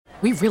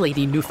We really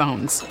need new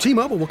phones.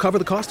 T-Mobile will cover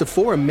the cost of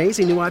 4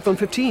 amazing new iPhone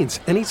 15s,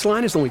 and each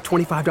line is only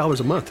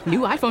 $25 a month. New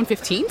iPhone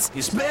 15s?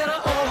 It's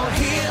better over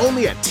here.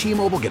 Only at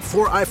T-Mobile, get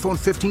 4 iPhone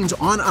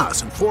 15s on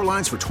us and 4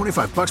 lines for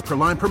 $25 per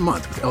line per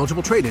month with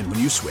eligible trade-in when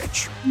you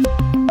switch.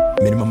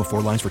 Minimum of 4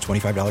 lines for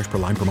 $25 per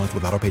line per month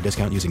with autopay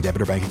discount using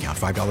debit or bank account.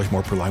 $5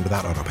 more per line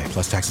without autopay,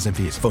 plus taxes and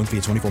fees. Phone fee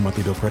at 24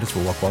 monthly bill credits for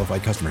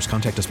well-qualified customers.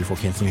 Contact us before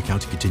canceling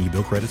account to continue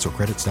bill credits or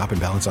credit stop and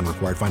balance on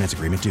required finance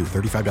agreement due.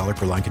 $35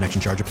 per line connection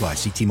charge applies.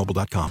 See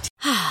T-Mobile.com.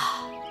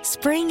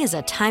 Spring is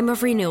a time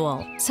of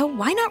renewal, so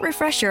why not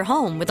refresh your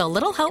home with a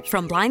little help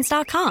from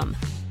Blinds.com?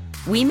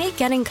 We make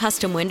getting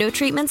custom window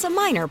treatments a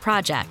minor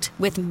project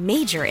with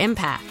major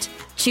impact.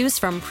 Choose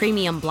from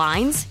premium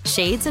blinds,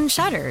 shades, and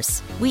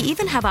shutters. We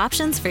even have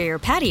options for your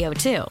patio,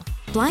 too.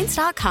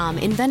 Blinds.com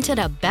invented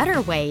a better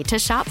way to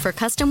shop for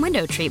custom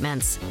window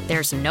treatments.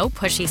 There's no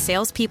pushy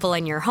salespeople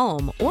in your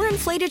home or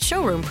inflated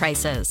showroom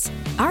prices.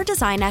 Our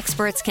design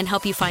experts can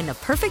help you find the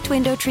perfect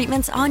window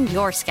treatments on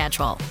your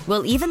schedule.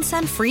 We'll even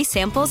send free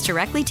samples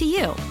directly to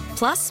you.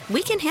 Plus,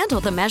 we can handle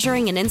the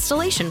measuring and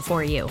installation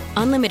for you.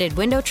 Unlimited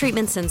window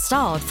treatments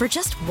installed for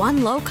just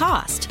one low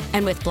cost.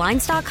 And with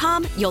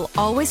Blinds.com, you'll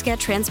always get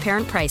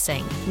transparent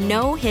pricing.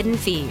 No hidden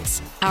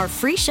fees. Our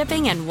free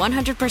shipping and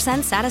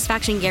 100%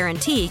 satisfaction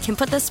guarantee can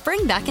put the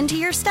spring back into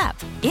your step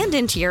and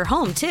into your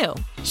home, too.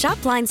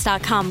 Shop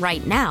Blinds.com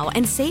right now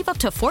and save up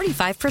to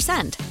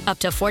 45%. Up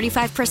to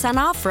 45%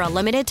 off for a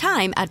limited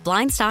time at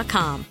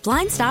Blinds.com.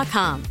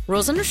 Blinds.com.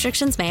 Rules and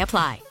restrictions may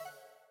apply.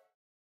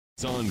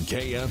 It's on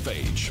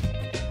KFH.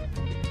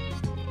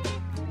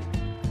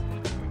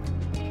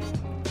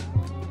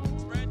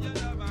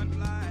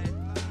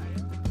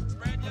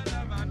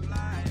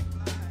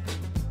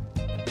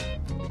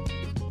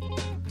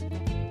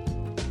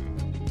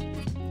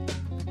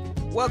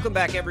 Welcome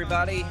back,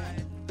 everybody.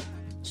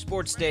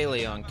 Sports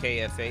Daily on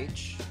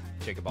KFH.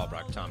 Jacob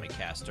Albrock, Tommy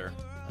Castor.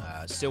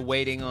 Still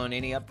waiting on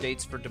any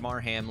updates for Damar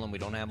Hamlin. We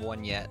don't have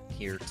one yet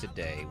here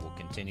today. We'll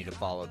continue to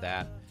follow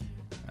that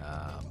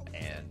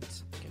and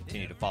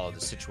continue to follow the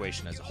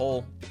situation as a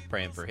whole,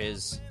 praying for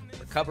his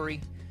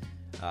recovery.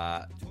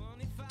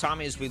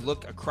 Tommy, as we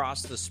look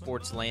across the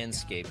sports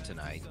landscape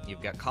tonight,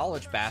 you've got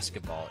college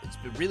basketball. It's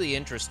been really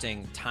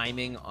interesting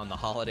timing on the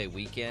holiday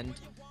weekend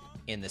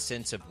in the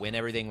sense of when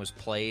everything was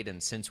played,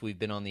 and since we've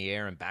been on the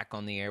air and back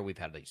on the air, we've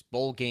had these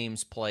bowl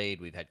games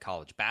played, we've had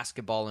college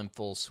basketball in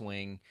full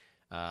swing.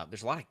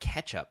 There's a lot of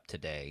catch-up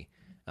today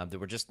that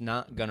we're just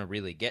not going to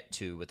really get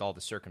to with all the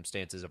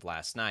circumstances of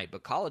last night.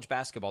 But college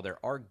basketball, there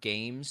are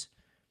games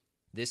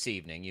this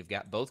evening. You've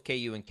got both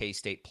KU and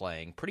K-State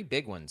playing, pretty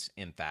big ones,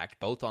 in fact,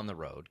 both on the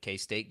road.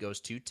 K-State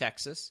goes to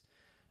Texas.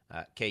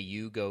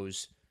 KU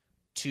goes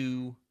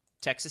to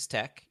Texas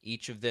Tech.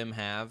 Each of them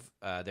have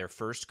their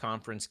first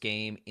conference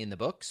game in the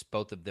books.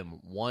 Both of them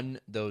won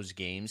those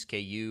games.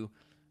 KU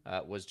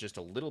was just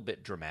a little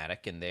bit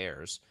dramatic in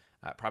theirs,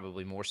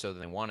 probably more so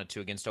than they wanted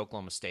to against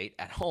Oklahoma State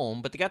at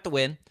home, but they got the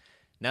win.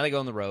 Now they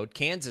go on the road.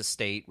 Kansas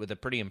State with a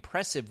pretty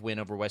impressive win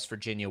over West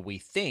Virginia, we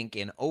think,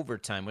 in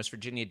overtime. West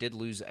Virginia did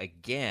lose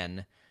again.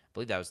 I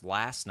believe that was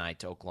last night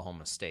to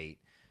Oklahoma State.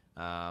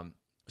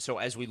 So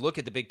as we look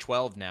at the Big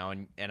 12 now,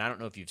 and I don't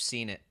know if you've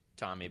seen it,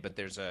 Tommy, but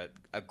there's a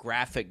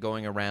graphic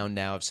going around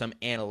now of some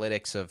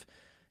analytics of,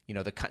 you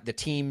know, the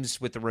teams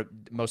with the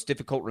most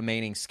difficult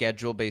remaining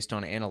schedule based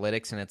on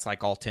analytics, and it's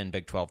like all 10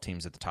 Big 12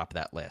 teams at the top of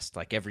that list,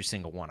 like every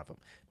single one of them.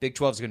 Big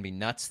 12 is going to be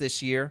nuts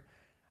this year.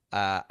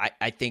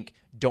 I think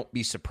don't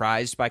be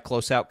surprised by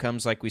close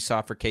outcomes like we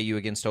saw for KU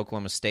against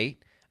Oklahoma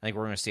State. I think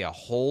we're going to see a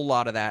whole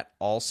lot of that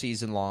all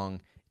season long.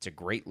 It's a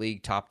great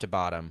league top to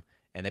bottom,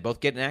 and they both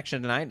get in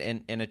action tonight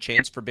and a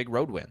chance for big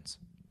road wins.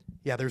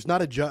 Yeah, there's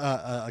not a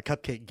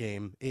cupcake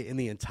game in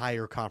the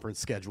entire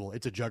conference schedule.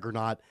 It's a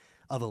juggernaut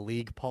of a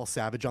league. Paul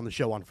Savage on the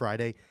show on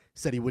Friday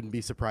said he wouldn't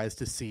be surprised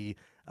to see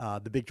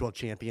the Big 12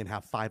 champion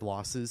have 5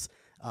 losses,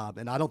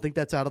 and I don't think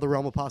that's out of the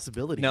realm of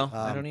possibility. No,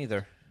 I don't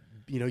either.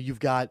 You know, you've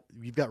got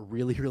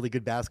really, really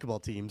good basketball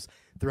teams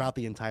throughout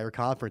the entire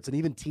conference, and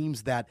even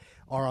teams that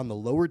are on the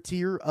lower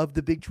tier of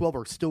the Big 12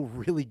 are still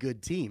really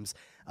good teams.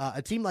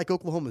 A team like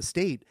Oklahoma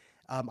State,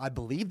 I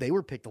believe they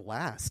were picked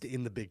last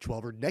in the Big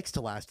 12 or next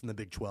to last in the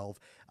Big 12,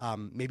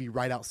 maybe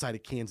right outside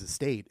of Kansas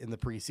State in the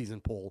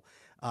preseason poll.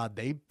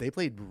 They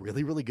played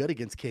really, really good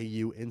against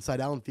KU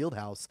inside Allen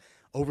Fieldhouse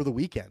over the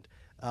weekend.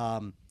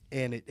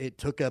 And it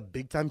took a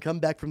big-time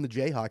comeback from the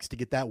Jayhawks to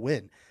get that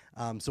win.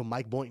 So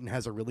Mike Boynton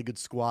has a really good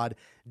squad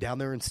down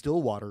there in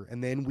Stillwater.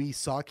 And then we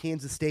saw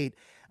Kansas State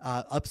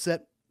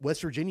upset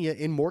West Virginia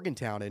in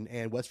Morgantown,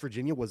 and West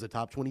Virginia was a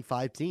top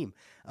 25 team.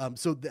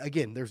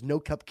 Again, there's no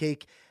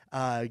cupcake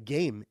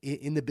game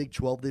in the Big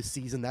 12 this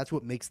season. That's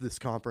what makes this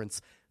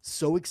conference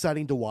so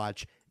exciting to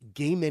watch,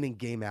 game in and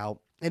game out.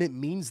 And it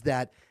means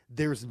that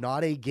there's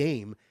not a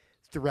game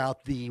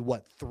throughout the,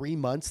 3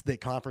 months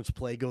that conference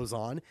play goes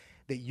on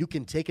that you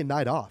can take a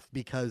night off,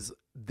 because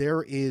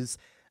there is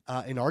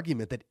an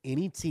argument that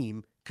any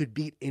team could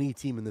beat any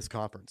team in this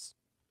conference.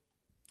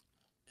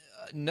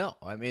 No,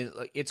 I mean,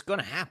 it's going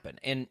to happen.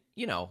 And,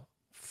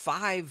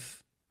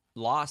 5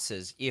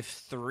 losses. If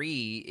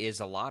 3 is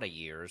a lot of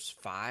years,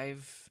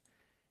 5,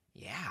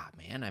 yeah,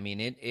 man. I mean,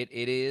 it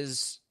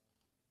is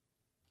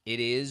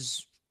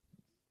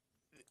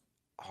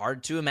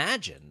hard to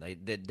imagine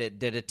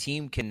that a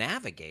team can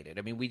navigate it.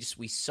 I mean, we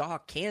saw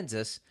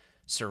Kansas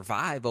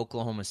survive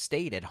Oklahoma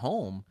State at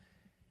home,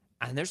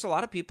 and there's a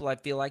lot of people I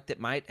feel like that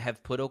might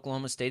have put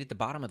Oklahoma State at the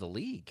bottom of the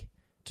league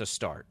to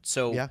start.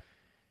 So yeah.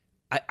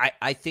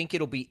 I think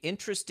it'll be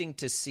interesting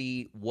to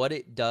see what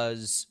it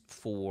does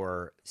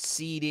for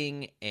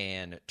seeding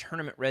and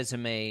tournament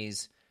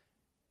resumes,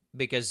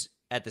 because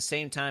at the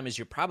same time as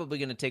you're probably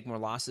going to take more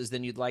losses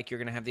than you'd like, you're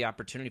going to have the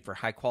opportunity for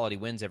high-quality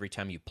wins every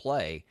time you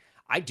play.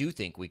 I do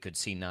think we could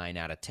see 9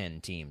 out of 10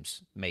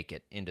 teams make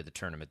it into the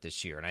tournament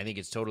this year, and I think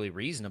it's totally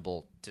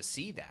reasonable to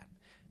see that.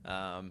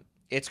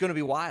 It's going to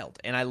be wild,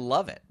 and I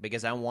love it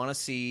because I want to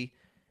see,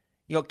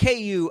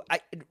 KU,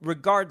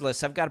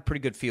 regardless, I've got a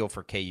pretty good feel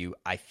for KU,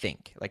 I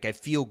think. Like, I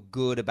feel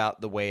good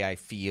about the way I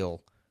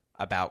feel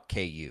about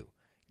KU.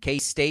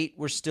 K-State,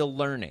 we're still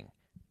learning.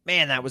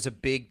 Man, that was a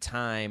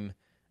big-time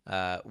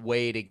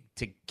way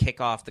to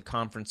kick off the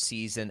conference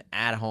season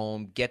at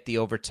home, get the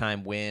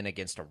overtime win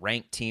against a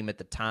ranked team at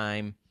the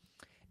time.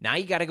 Now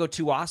you got to go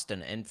to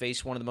Austin and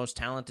face one of the most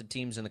talented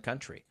teams in the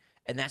country,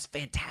 and that's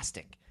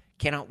fantastic.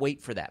 Cannot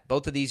wait for that.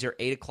 Both of these are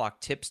 8 o'clock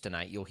tips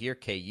tonight. You'll hear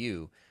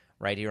KU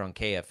right here on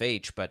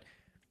KFH, but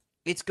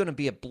it's going to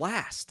be a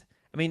blast.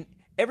 I mean,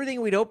 everything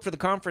we'd hoped for the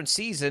conference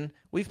season,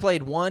 we've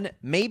played 1,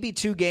 maybe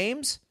 2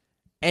 games,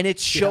 and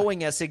it's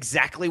showing us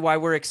exactly why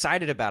we're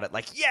excited about it.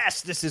 Like,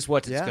 yes, this is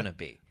what it's going to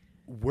be.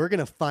 We're going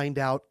to find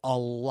out a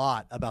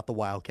lot about the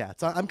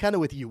Wildcats. I'm kind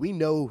of with you. We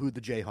know who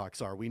the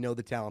Jayhawks are. We know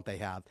the talent they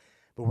have.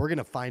 But we're going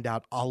to find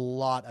out a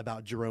lot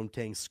about Jerome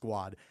Tang's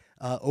squad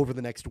over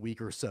the next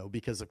week or so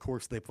because, of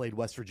course, they played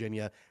West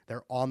Virginia.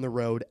 They're on the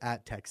road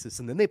at Texas,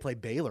 and then they play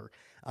Baylor.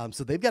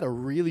 So they've got a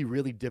really,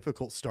 really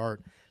difficult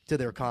start to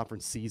their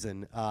conference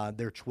season.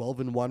 They're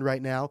 12-1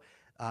 right now.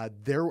 I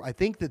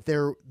think that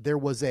there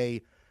was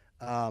a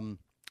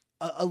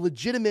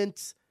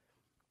legitimate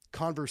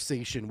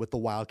conversation with the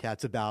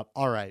Wildcats about,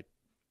 all right,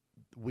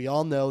 we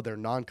all know their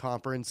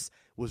non-conference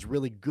was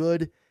really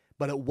good,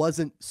 but it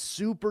wasn't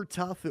super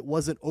tough. It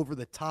wasn't over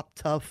the top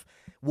tough.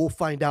 We'll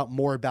find out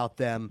more about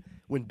them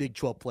when Big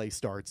 12 play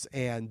starts.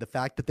 And the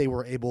fact that they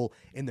were able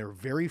in their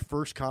very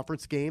first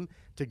conference game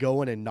to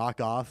go in and knock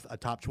off a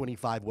top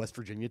 25 West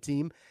Virginia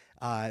team,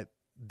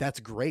 that's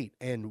great.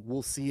 And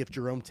we'll see if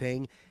Jerome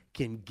Tang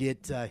can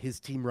get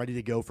his team ready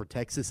to go for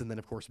Texas and then,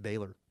 of course,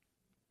 Baylor.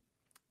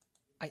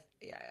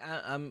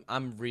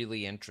 I'm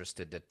really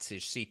interested to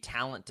see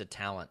talent to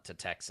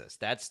Texas.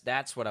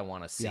 That's what I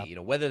want to see.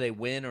 Yep. Whether they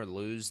win or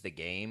lose the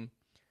game,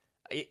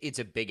 it's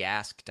a big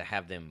ask to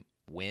have them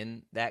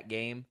win that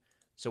game.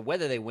 So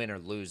whether they win or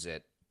lose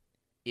it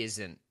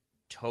isn't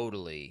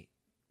totally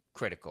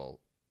critical,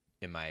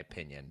 in my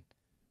opinion.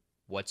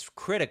 What's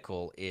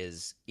critical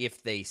is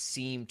if they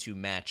seem to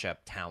match up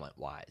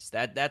talent-wise.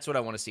 That's what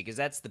I want to see because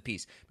that's the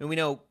piece. I mean, we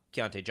know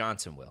Keontae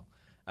Johnson will.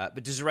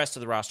 But does the rest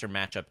of the roster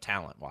match up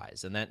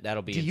talent-wise? And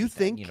that'll be. Do you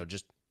think?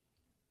 Just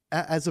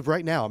as of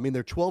right now, I mean,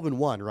 they're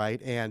 12-1,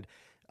 right? And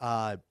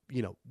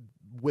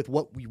with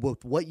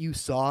what you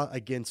saw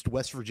against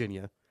West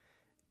Virginia,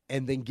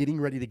 and then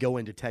getting ready to go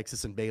into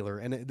Texas and Baylor,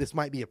 and this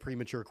might be a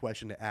premature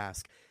question to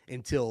ask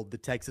until the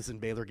Texas and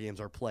Baylor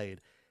games are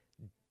played.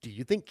 Do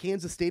you think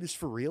Kansas State is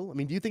for real? I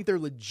mean, do you think they're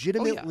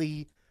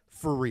legitimately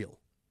for real?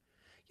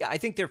 Yeah, I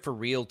think they're for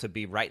real to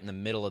be right in the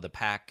middle of the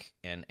pack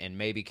and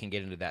maybe can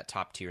get into that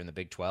top tier in the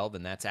Big 12,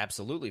 and that's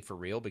absolutely for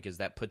real because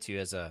that puts you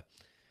as a,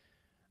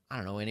 I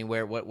don't know,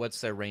 anywhere, what's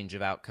their range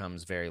of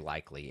outcomes very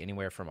likely?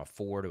 Anywhere from a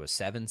 4 to a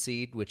 7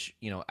 seed, which,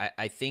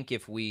 I think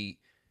if we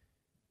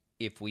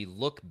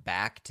look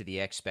back to the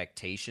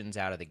expectations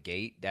out of the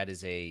gate, that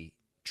is a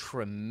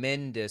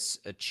tremendous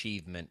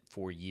achievement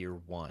for year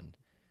 1.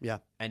 Yeah.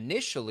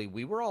 Initially,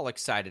 we were all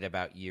excited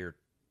about year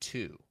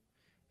 2,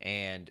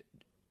 and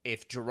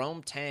if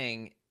Jerome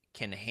Tang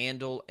can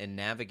handle and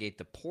navigate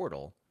the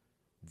portal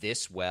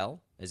this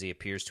well, as he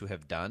appears to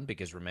have done,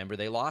 because remember,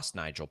 they lost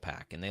Nigel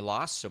Pack and they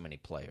lost so many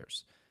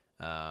players,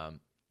 and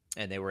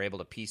they were able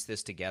to piece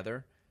this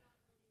together.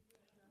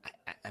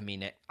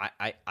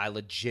 I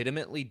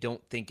legitimately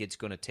don't think it's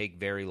going to take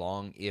very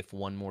long, if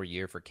one more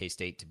year, for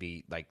K-State to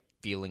be like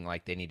feeling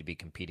like they need to be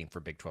competing for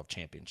Big 12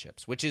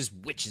 championships, which is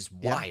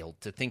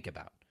wild to think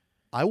about.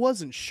 I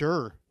wasn't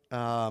sure.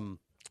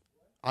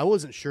 I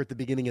wasn't sure at the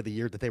beginning of the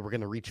year that they were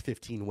going to reach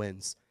 15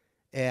 wins,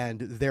 and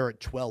they're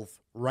at 12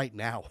 right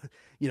now.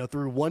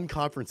 Through one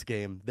conference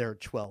game, they're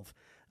at 12.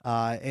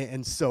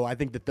 And so I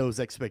think that those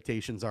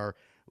expectations are,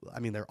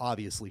 they're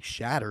obviously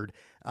shattered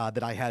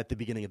that I had at the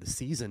beginning of the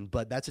season,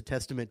 but that's a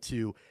testament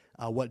to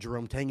what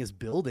Jerome Tang is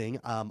building.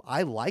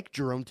 I like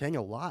Jerome Tang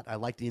a lot. I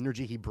like the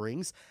energy he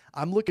brings.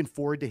 I'm looking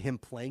forward to him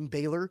playing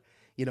Baylor,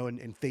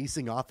 and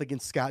facing off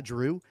against Scott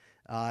Drew,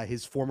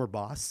 his former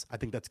boss. I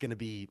think that's going to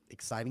be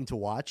exciting to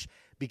watch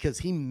because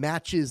he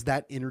matches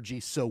that energy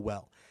so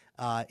well.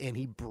 And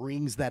he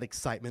brings that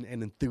excitement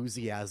and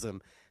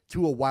enthusiasm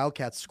to a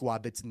Wildcats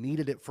squad that's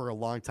needed it for a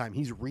long time.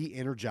 He's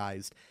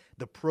re-energized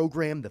the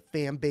program, the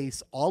fan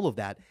base, all of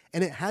that,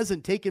 and it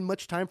hasn't taken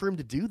much time for him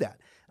to do that.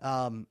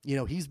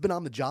 He's been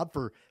on the job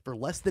for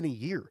less than a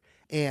year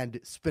and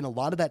spent a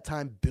lot of that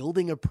time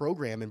building a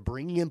program and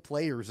bringing in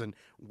players and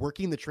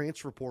working the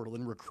transfer portal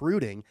and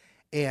recruiting,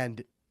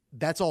 and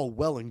that's all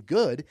well and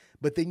good,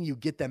 but then you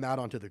get them out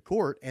onto the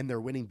court and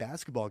they're winning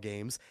basketball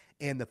games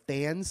and the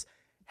fans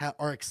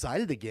are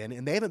excited again,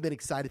 and they haven't been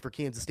excited for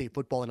Kansas State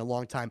football in a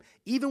long time,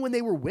 even when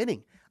they were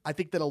winning. I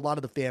think that a lot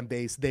of the fan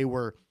base, they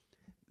were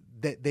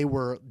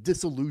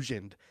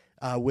disillusioned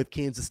with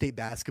Kansas State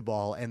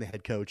basketball and the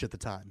head coach at the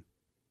time.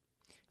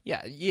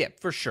 Yeah,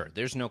 for sure.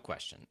 There's no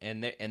question.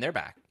 And they're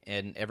back,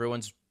 and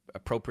everyone's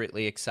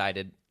appropriately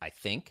excited, I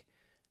think.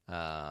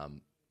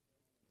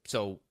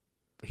 So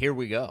here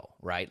we go,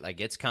 right? Like,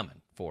 it's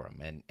coming for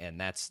them, and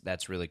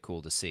that's really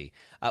cool to see.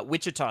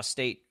 Wichita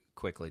State,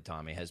 quickly,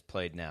 Tommy, has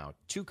played now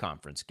 2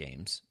 conference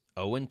games,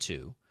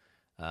 0-2.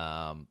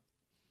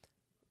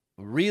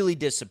 Really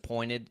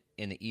disappointed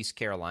in the East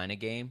Carolina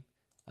game,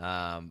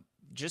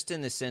 just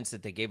in the sense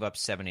that they gave up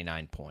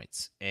 79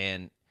 points.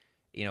 And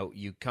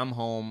you come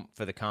home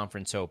for the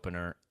conference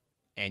opener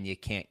and you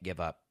can't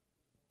give up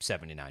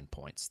 79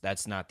 points.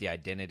 That's not the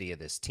identity of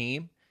this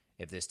team.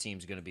 If this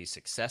team's going to be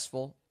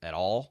successful at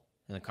all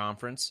in the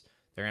conference,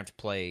 they're going to have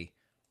to play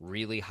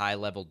really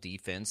high-level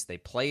defense. They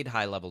played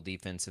high-level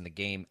defense in the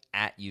game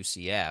at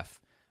UCF,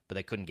 but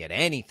they couldn't get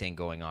anything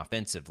going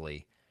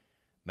offensively.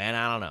 Man,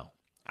 I don't know.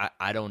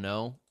 I don't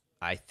know.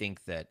 I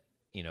think that,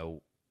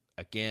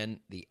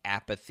 again, the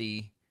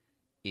apathy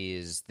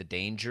is the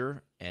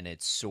danger, and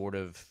it's sort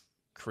of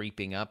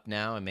creeping up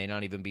now. It may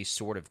not even be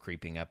sort of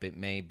creeping up. It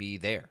may be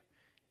there.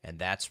 And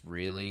that's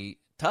really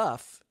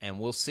tough, and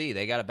we'll see.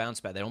 They got to bounce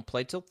back. They don't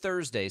play till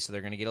Thursday, so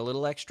they're going to get a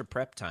little extra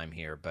prep time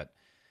here. But,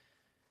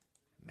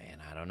 man,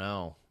 I don't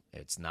know.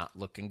 It's not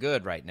looking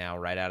good right now,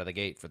 right out of the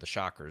gate for the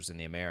Shockers in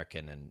the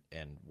American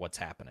and what's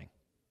happening.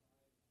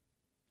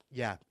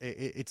 Yeah,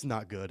 it's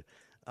not good.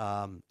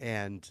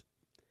 And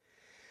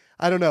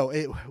I don't know.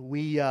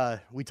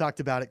 We talked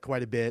about it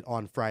quite a bit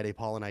on Friday.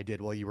 Paul and I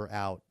did while you were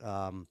out,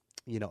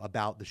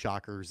 about the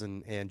Shockers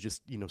and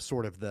just,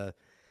 sort of the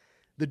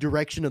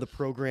direction of the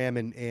program.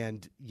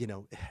 And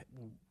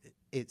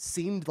it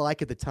seemed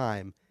like at the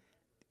time,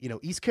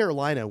 East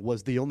Carolina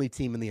was the only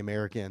team in the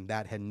American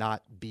that had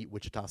not beat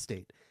Wichita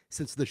State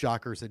since the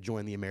Shockers had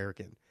joined the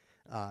American.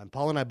 And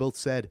Paul and I both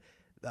said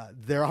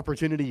their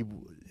opportunity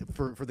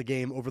for the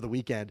game over the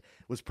weekend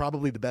was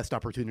probably the best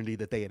opportunity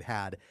that they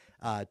had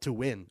to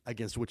win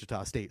against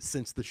Wichita State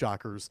since the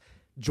Shockers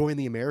joined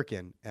the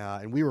American,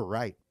 and we were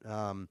right.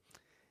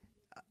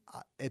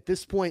 At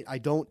this point, I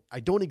don't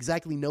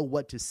exactly know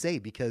what to say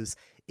because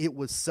it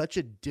was such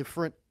a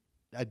different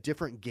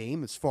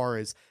game as far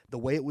as the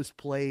way it was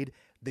played.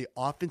 The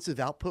offensive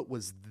output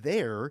was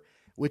there,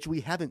 which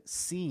we haven't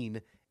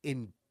seen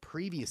in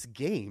previous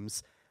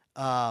games.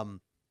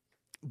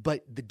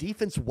 But the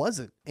defense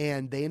wasn't,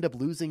 and they end up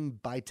losing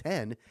by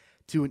 10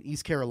 to an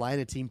East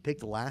Carolina team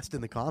picked last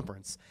in the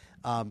conference.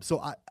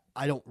 So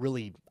I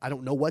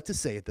don't know what to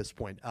say at this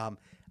point.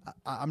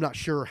 I'm not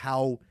sure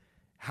how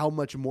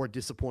much more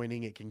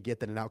disappointing it can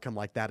get than an outcome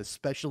like that,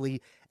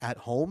 especially at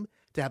home,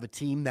 to have a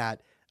team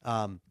that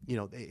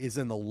is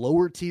in the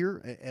lower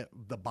tier, at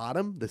the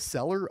bottom, the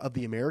cellar of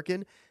the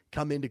American,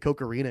 come into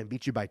Koch Arena and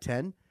beat you by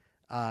 10.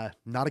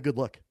 Not a good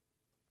look.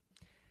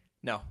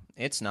 No,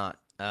 it's not.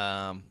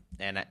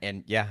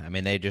 And yeah, I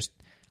mean, they're just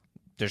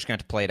going to have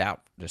to play it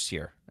out this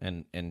year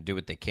and do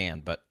what they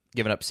can. But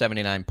giving up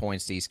 79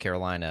 points to East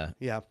Carolina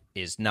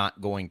is not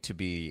going to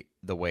be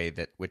the way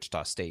that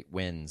Wichita State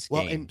wins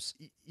games.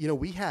 And,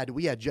 we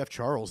had Jeff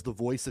Charles, the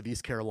voice of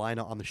East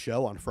Carolina, on the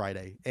show on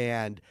Friday.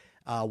 And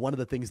one of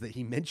the things that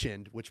he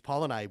mentioned, which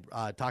Paul and I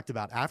talked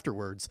about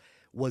afterwards,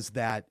 was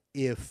that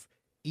if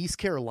East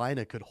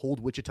Carolina could hold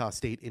Wichita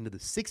State into the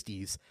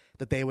 60s,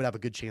 that they would have a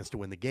good chance to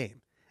win the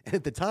game. And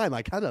at the time,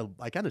 I kind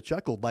of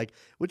chuckled, like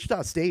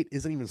Wichita State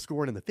isn't even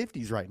scoring in the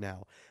 50s right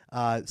now.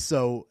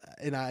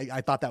 And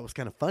I thought that was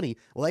kind of funny.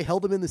 Well, they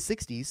held them in the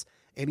 60s,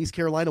 and East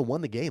Carolina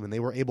won the game, and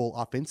they were able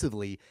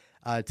offensively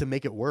to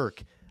make it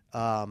work.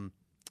 I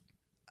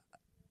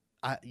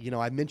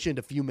mentioned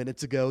a few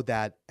minutes ago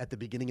that at the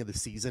beginning of the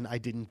season, I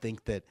didn't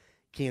think that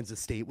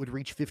Kansas State would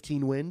reach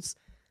 15 wins.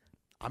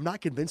 I'm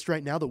not convinced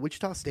right now that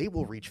Wichita State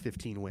will reach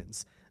 15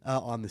 wins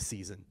on the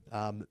season.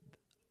 I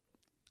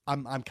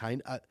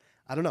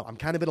don't know. I'm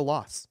kind of at a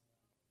loss.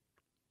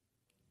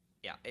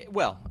 Yeah.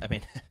 Well, I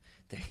mean,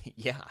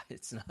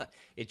 it's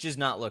just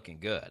not looking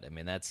good. I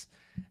mean, that's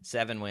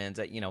 7 wins.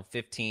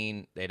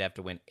 15. They'd have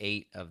to win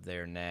 8 of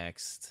their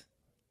next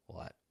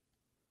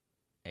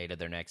 8 of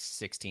their next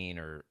 16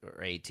 or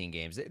 18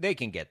 games. They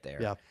can get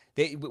there.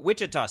 Yeah.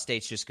 Wichita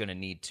State's just going to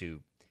need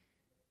to.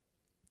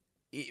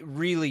 It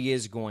really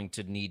is going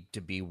to need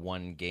to be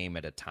one game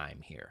at a time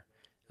here.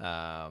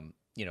 I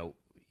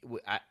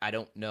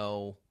don't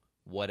know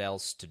what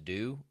else to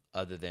do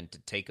other than to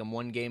take them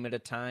one game at a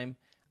time.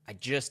 I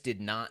just did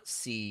not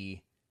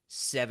see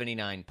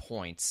 79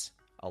 points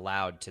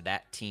allowed to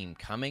that team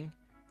coming,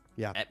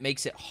 Yeah. It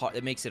makes it hard.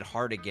 It makes it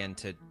hard again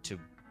to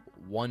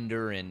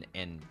wonder and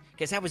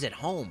because that was at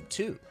home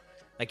too.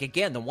 Like,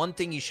 again, the one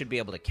thing you should be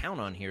able to count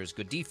on here is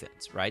good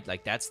defense, right?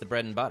 Like, that's the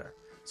bread and butter.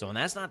 So when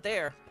that's not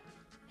there,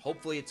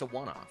 hopefully it's a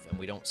one-off and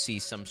we don't see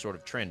some sort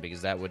of trend,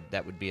 because that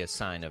would be a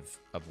sign of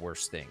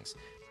worse things.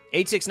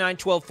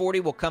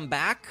 869-1240, we'll come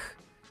back.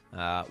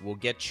 We'll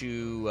get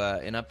you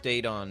an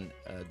update on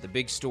the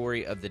big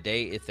story of the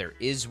day, if there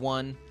is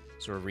one.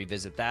 Sort of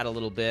revisit that a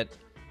little bit.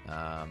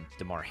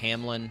 Damar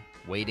Hamlin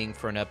waiting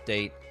for an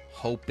update,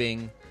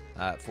 hoping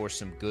for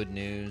some good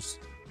news.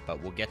 But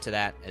we'll get to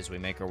that as we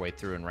make our way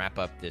through and wrap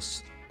up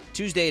this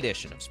Tuesday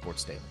edition of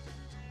Sports Daily.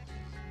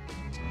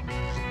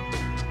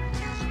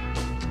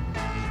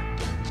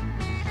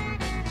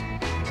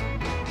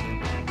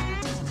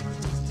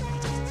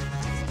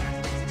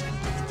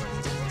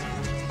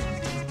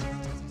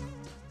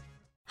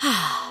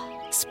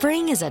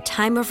 Spring is a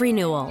time of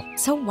renewal,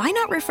 so why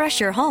not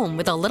refresh your home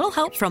with a little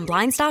help from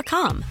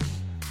Blinds.com?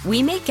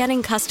 We make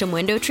getting custom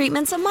window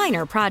treatments a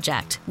minor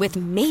project with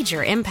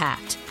major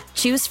impact.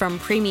 Choose from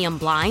premium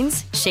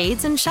blinds,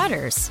 shades, and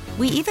shutters.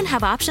 We even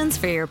have options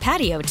for your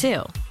patio,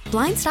 too.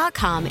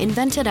 Blinds.com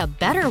invented a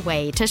better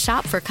way to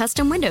shop for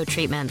custom window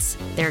treatments.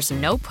 There's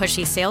no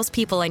pushy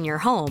salespeople in your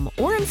home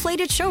or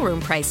inflated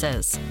showroom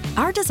prices.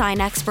 Our design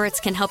experts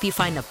can help you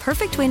find the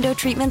perfect window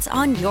treatments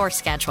on your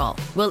schedule.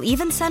 We'll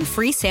even send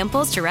free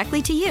samples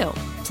directly to you.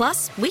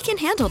 Plus, we can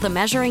handle the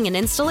measuring and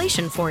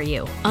installation for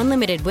you.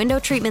 Unlimited window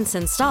treatments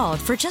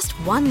installed for just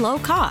one low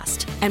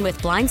cost. And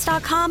with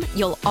Blinds.com,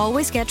 you'll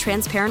always get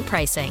transparent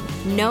pricing.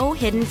 No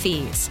hidden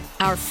fees.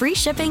 Our free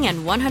shipping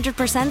and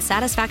 100%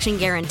 satisfaction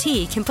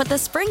guarantee can put the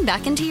spring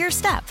back into your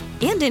step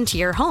and into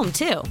your home,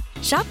 too.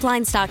 Shop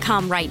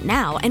Blinds.com right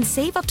now and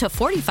save up to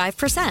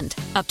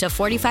 45%. Up to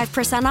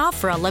 45% off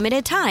for a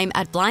limited time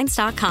at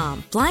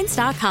Blinds.com.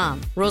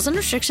 Blinds.com. Rules and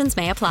restrictions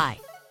may apply.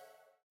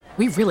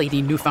 We really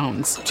need new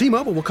phones.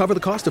 T-Mobile will cover the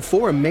cost of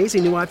 4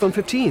 amazing new iPhone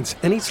 15s,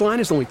 and each line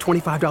is only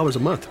 $25 a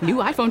month. New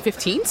iPhone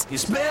 15s?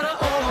 It's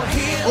better over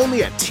here.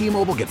 Only at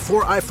T-Mobile, get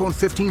 4 iPhone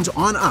 15s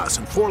on us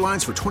and 4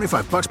 lines for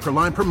 $25 per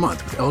line per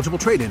month with eligible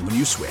trade-in when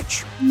you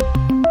switch.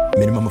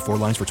 Minimum of 4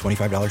 lines for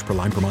 $25 per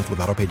line per month with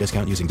autopay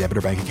discount using debit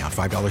or bank account.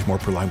 $5 more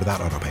per line without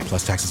autopay,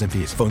 plus taxes and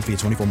fees. Phone fee at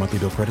 24 monthly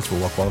bill credits for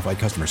well-qualified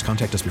customers.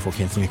 Contact us before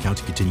canceling account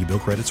to continue bill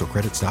credits or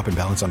credit stop and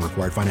balance on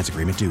required finance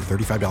agreement due.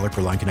 $35 per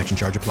line connection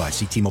charge applies.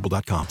 See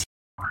T-Mobile.com.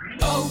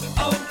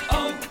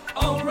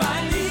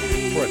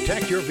 O'Reilly.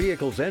 Protect your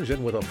vehicle's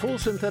engine with a full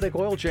synthetic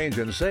oil change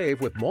and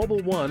save with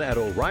Mobil 1 at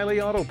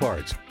O'Reilly Auto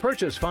Parts.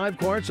 Purchase 5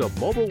 quarts of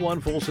Mobil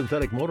 1 full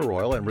synthetic motor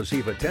oil and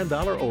receive a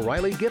 $10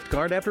 O'Reilly gift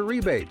card after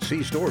rebate.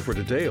 See store for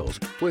details.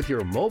 With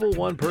your Mobil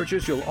 1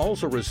 purchase, you'll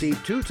also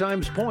receive 2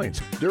 times points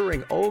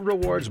during O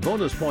Rewards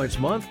Bonus Points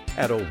Month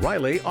at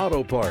O'Reilly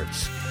Auto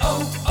Parts.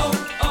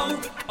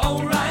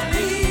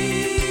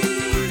 O'Reilly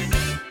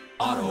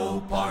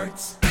Auto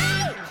Parts.